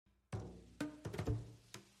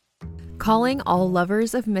Calling all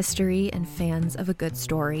lovers of mystery and fans of a good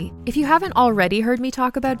story. If you haven't already heard me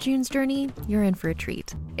talk about June's Journey, you're in for a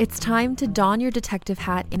treat. It's time to don your detective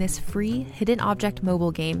hat in this free hidden object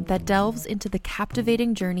mobile game that delves into the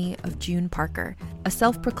captivating journey of June Parker, a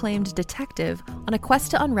self-proclaimed detective on a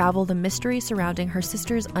quest to unravel the mystery surrounding her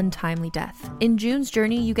sister's untimely death. In June's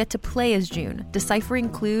Journey, you get to play as June, deciphering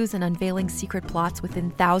clues and unveiling secret plots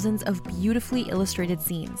within thousands of beautifully illustrated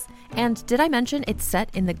scenes. And did I mention it's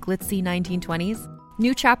set in the glitzy 1920s?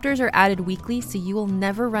 New chapters are added weekly, so you will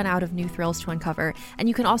never run out of new thrills to uncover, and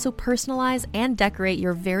you can also personalize and decorate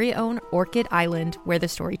your very own Orchid Island where the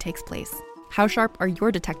story takes place. How sharp are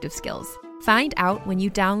your detective skills? Find out when you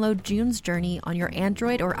download June's Journey on your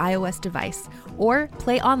Android or iOS device, or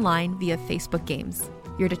play online via Facebook Games.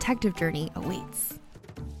 Your detective journey awaits.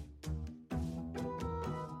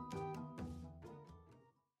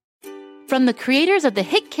 From the creators of the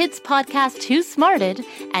hit kids podcast Too Smarted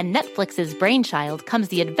and Netflix's Brainchild comes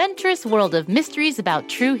the adventurous world of mysteries about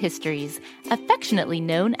true histories, affectionately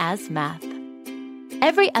known as math.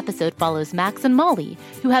 Every episode follows Max and Molly,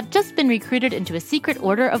 who have just been recruited into a secret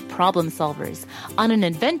order of problem solvers, on an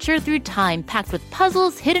adventure through time packed with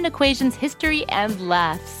puzzles, hidden equations, history, and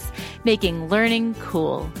laughs, making learning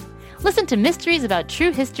cool. Listen to Mysteries About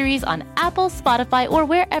True Histories on Apple, Spotify, or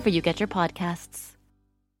wherever you get your podcasts.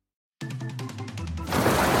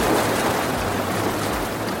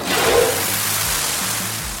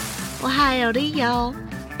 Well, howdy, y'all.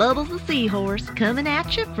 Bubble the Seahorse coming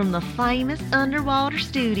at you from the famous underwater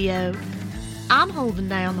studio. I'm holding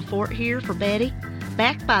down the fort here for Betty,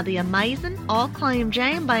 backed by the amazing all-acclaimed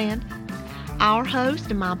jam band. Our host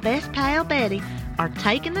and my best pal Betty are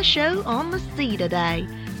taking the show on the sea today,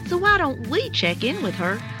 so why don't we check in with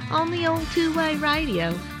her on the old two-way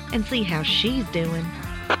radio and see how she's doing.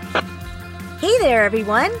 Hey there,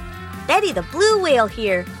 everyone. Betty the Blue Whale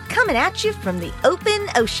here, coming at you from the open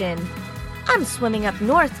ocean. I'm swimming up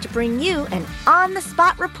north to bring you an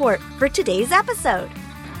on-the-spot report for today's episode.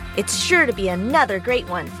 It's sure to be another great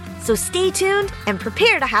one, so stay tuned and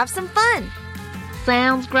prepare to have some fun.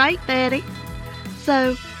 Sounds great, Betty.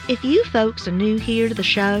 So, if you folks are new here to the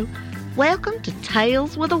show, welcome to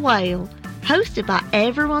Tales with a Whale, hosted by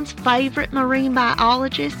everyone's favorite marine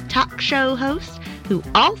biologist talk show host, who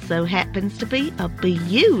also happens to be a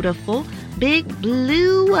beautiful big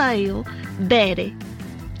blue whale, Betty.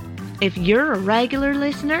 If you're a regular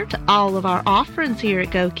listener to all of our offerings here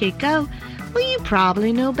at Go Kid Go, well, you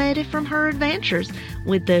probably know Betty from her adventures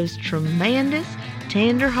with those tremendous,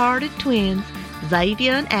 tender-hearted twins,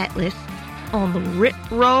 Xavier and Atlas, on the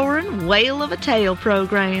rip-roaring Whale of a Tale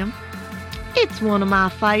program. It's one of my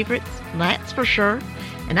favorites, that's for sure,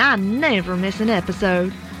 and I never miss an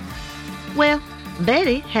episode. Well,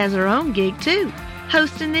 Betty has her own gig too,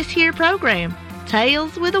 hosting this here program,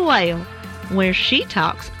 Tales with a Whale, where she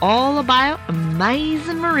talks all about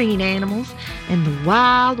amazing marine animals and the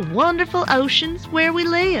wild, wonderful oceans where we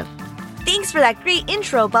live. Thanks for that great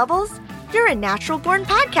intro, Bubbles. You're a natural-born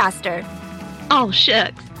podcaster. Oh,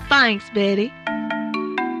 shucks. Thanks, Betty.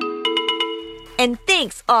 And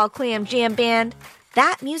thanks, All Clam Jam Band.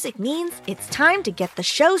 That music means it's time to get the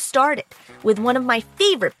show started with one of my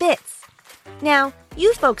favorite bits. Now,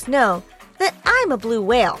 you folks know that I'm a blue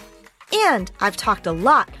whale, and I've talked a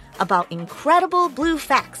lot about incredible blue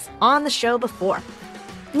facts on the show before.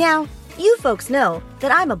 Now, you folks know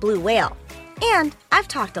that I'm a blue whale, and I've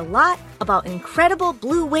talked a lot about incredible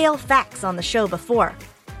blue whale facts on the show before.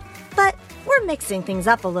 But we're mixing things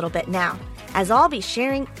up a little bit now, as I'll be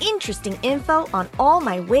sharing interesting info on all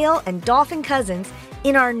my whale and dolphin cousins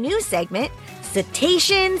in our new segment,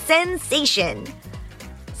 Cetacean Sensation.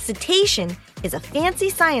 Cetacean is a fancy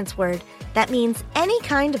science word that means any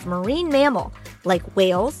kind of marine mammal, like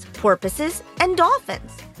whales, porpoises, and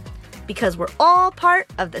dolphins, because we're all part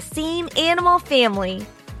of the same animal family.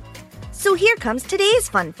 So here comes today's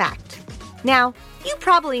fun fact. Now, you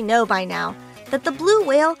probably know by now that the blue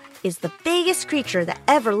whale is the biggest creature that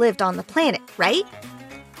ever lived on the planet, right?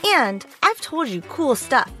 And I've told you cool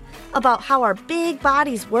stuff about how our big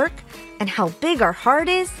bodies work and how big our heart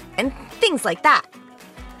is and things like that.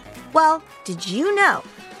 Well, did you know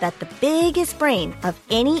that the biggest brain of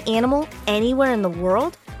any animal anywhere in the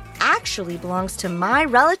world actually belongs to my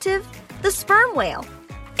relative, the sperm whale?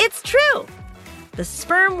 It's true! The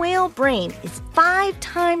sperm whale brain is 5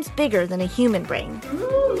 times bigger than a human brain.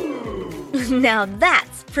 Now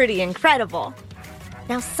that's pretty incredible.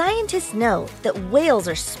 Now scientists know that whales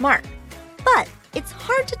are smart, but it's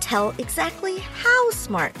hard to tell exactly how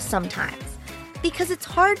smart sometimes, because it's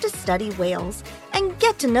hard to study whales and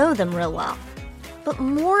get to know them real well. But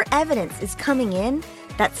more evidence is coming in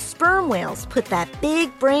that sperm whales put that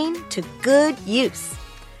big brain to good use.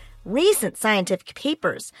 Recent scientific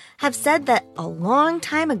papers have said that a long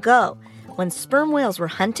time ago, when sperm whales were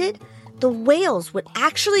hunted, the whales would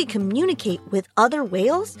actually communicate with other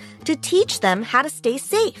whales to teach them how to stay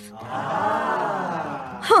safe.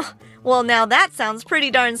 Huh, well, now that sounds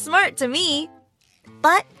pretty darn smart to me.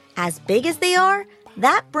 But as big as they are,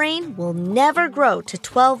 that brain will never grow to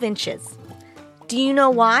 12 inches. Do you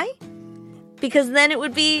know why? Because then it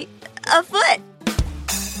would be a foot.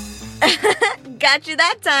 Got you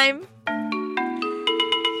that time.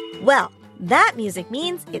 Well, that music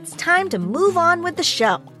means it's time to move on with the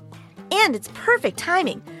show. And it's perfect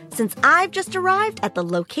timing since I've just arrived at the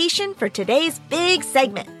location for today's big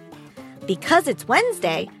segment. Because it's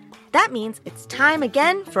Wednesday, that means it's time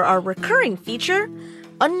again for our recurring feature,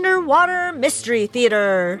 Underwater Mystery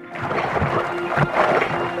Theater.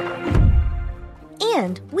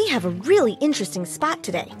 And we have a really interesting spot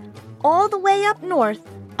today, all the way up north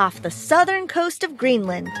off the southern coast of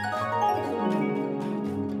Greenland.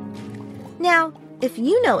 Now, if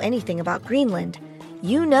you know anything about Greenland,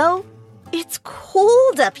 you know it's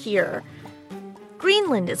cold up here.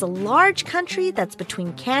 Greenland is a large country that's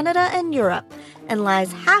between Canada and Europe and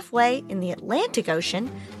lies halfway in the Atlantic Ocean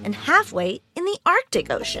and halfway in the Arctic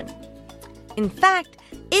Ocean. In fact,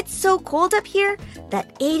 it's so cold up here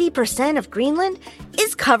that 80% of Greenland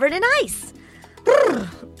is covered in ice.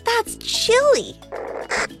 That's chilly.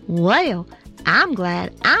 Well, I'm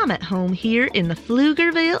glad I'm at home here in the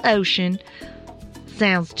Pflugerville Ocean.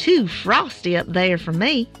 Sounds too frosty up there for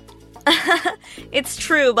me. It's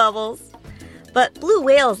true, Bubbles. But blue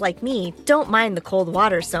whales like me don't mind the cold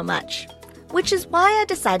water so much, which is why I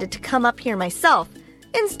decided to come up here myself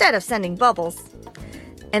instead of sending Bubbles.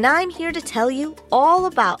 And I'm here to tell you all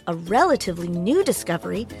about a relatively new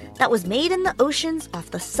discovery that was made in the oceans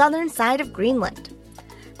off the southern side of Greenland.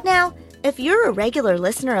 Now, if you're a regular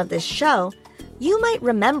listener of this show, you might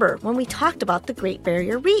remember when we talked about the Great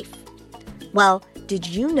Barrier Reef. Well, did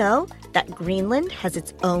you know that Greenland has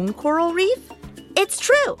its own coral reef? It's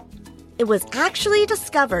true. It was actually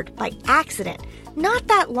discovered by accident not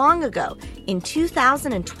that long ago in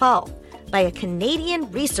 2012 by a Canadian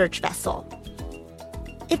research vessel.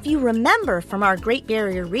 If you remember from our Great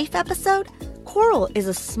Barrier Reef episode, coral is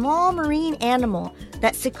a small marine animal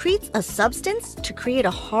that secretes a substance to create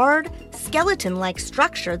a hard, skeleton-like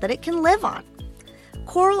structure that it can live on.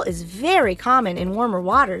 Coral is very common in warmer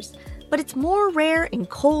waters, but it's more rare in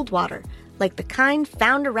cold water, like the kind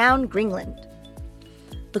found around Greenland.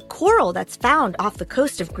 The coral that's found off the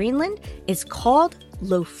coast of Greenland is called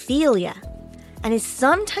Lophelia and is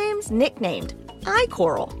sometimes nicknamed eye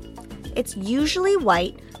coral. It's usually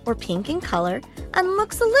white or pink in color and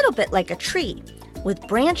looks a little bit like a tree, with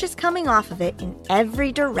branches coming off of it in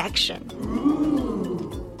every direction.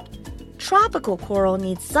 Tropical coral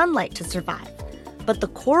needs sunlight to survive, but the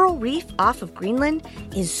coral reef off of Greenland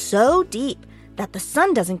is so deep that the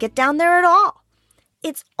sun doesn't get down there at all.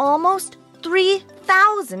 It's almost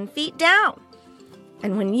 3,000 feet down.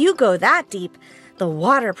 And when you go that deep, the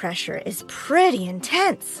water pressure is pretty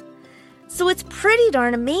intense. So it's pretty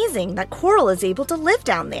darn amazing that coral is able to live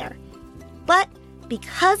down there. But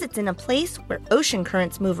because it's in a place where ocean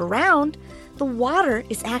currents move around, the water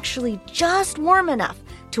is actually just warm enough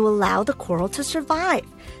to allow the coral to survive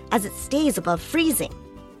as it stays above freezing.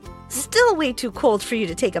 Still way too cold for you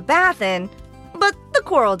to take a bath in, but the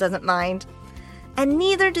coral doesn't mind. And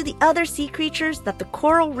neither do the other sea creatures that the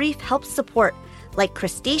coral reef helps support, like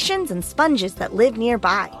crustaceans and sponges that live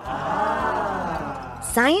nearby.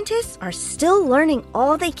 Scientists are still learning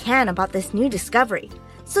all they can about this new discovery,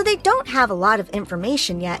 so they don't have a lot of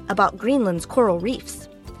information yet about Greenland's coral reefs.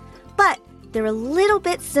 But they're a little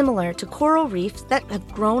bit similar to coral reefs that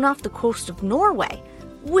have grown off the coast of Norway,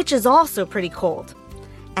 which is also pretty cold.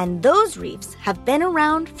 And those reefs have been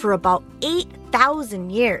around for about 8,000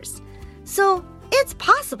 years. So it's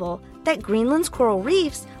possible that Greenland's coral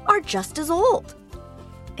reefs are just as old.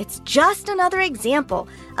 It's just another example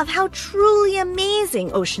of how truly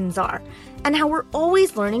amazing oceans are and how we're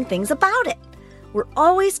always learning things about it. We're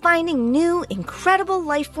always finding new, incredible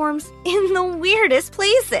life forms in the weirdest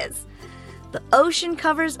places. The ocean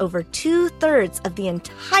covers over 2/3 of the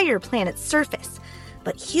entire planet's surface,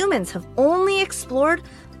 but humans have only explored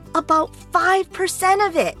about 5%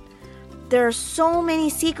 of it. There are so many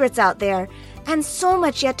secrets out there and so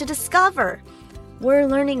much yet to discover. We're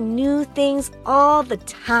learning new things all the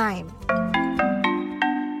time.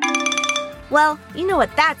 Well, you know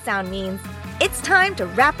what that sound means. It's time to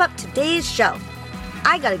wrap up today's show.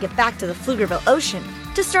 I gotta get back to the Pflugerville Ocean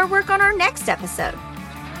to start work on our next episode.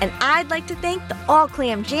 And I'd like to thank the All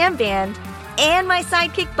Clam Jam Band and my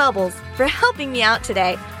sidekick Bubbles for helping me out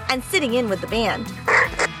today and sitting in with the band.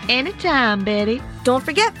 Anytime, Betty. Don't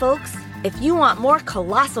forget, folks, if you want more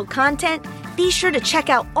colossal content, be sure to check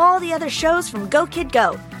out all the other shows from Go Kid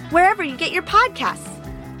Go, wherever you get your podcasts.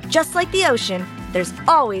 Just like the ocean, there's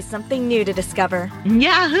always something new to discover.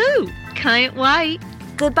 Yahoo! Can't wait.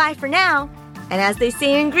 Goodbye for now, and as they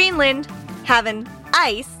say in Greenland, have an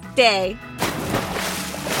ice day.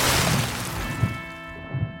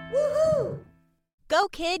 Woohoo! Go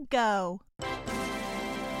Kid Go!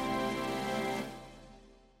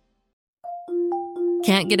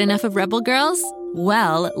 Can't get enough of Rebel Girls?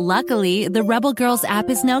 Well, luckily, the Rebel Girls app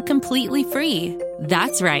is now completely free.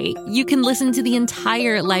 That's right. You can listen to the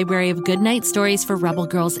entire library of goodnight stories for Rebel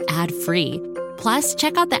Girls ad-free. Plus,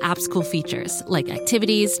 check out the app's cool features like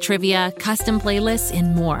activities, trivia, custom playlists,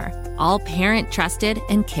 and more. All parent-trusted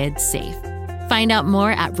and kids-safe. Find out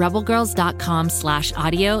more at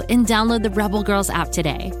rebelgirls.com/audio and download the Rebel Girls app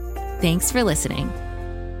today. Thanks for listening.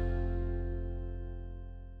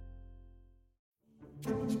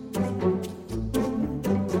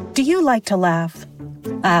 Do you like to laugh?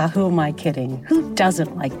 Who am I kidding? Who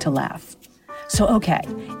doesn't like to laugh? So, okay,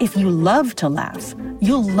 if you love to laugh,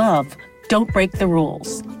 you'll love Don't Break the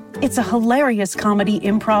Rules. It's a hilarious comedy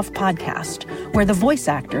improv podcast where the voice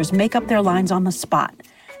actors make up their lines on the spot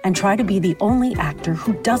and try to be the only actor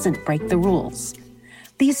who doesn't break the rules.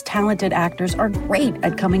 These talented actors are great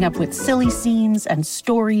at coming up with silly scenes and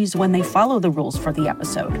stories when they follow the rules for the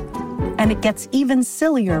episode. And it gets even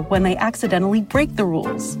sillier when they accidentally break the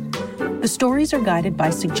rules. The stories are guided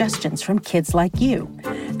by suggestions from kids like you,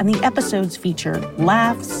 and the episodes feature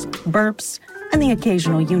laughs, burps, and the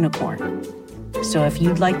occasional unicorn. So if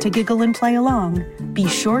you'd like to giggle and play along, be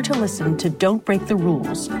sure to listen to Don't Break the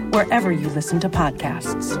Rules wherever you listen to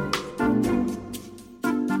podcasts.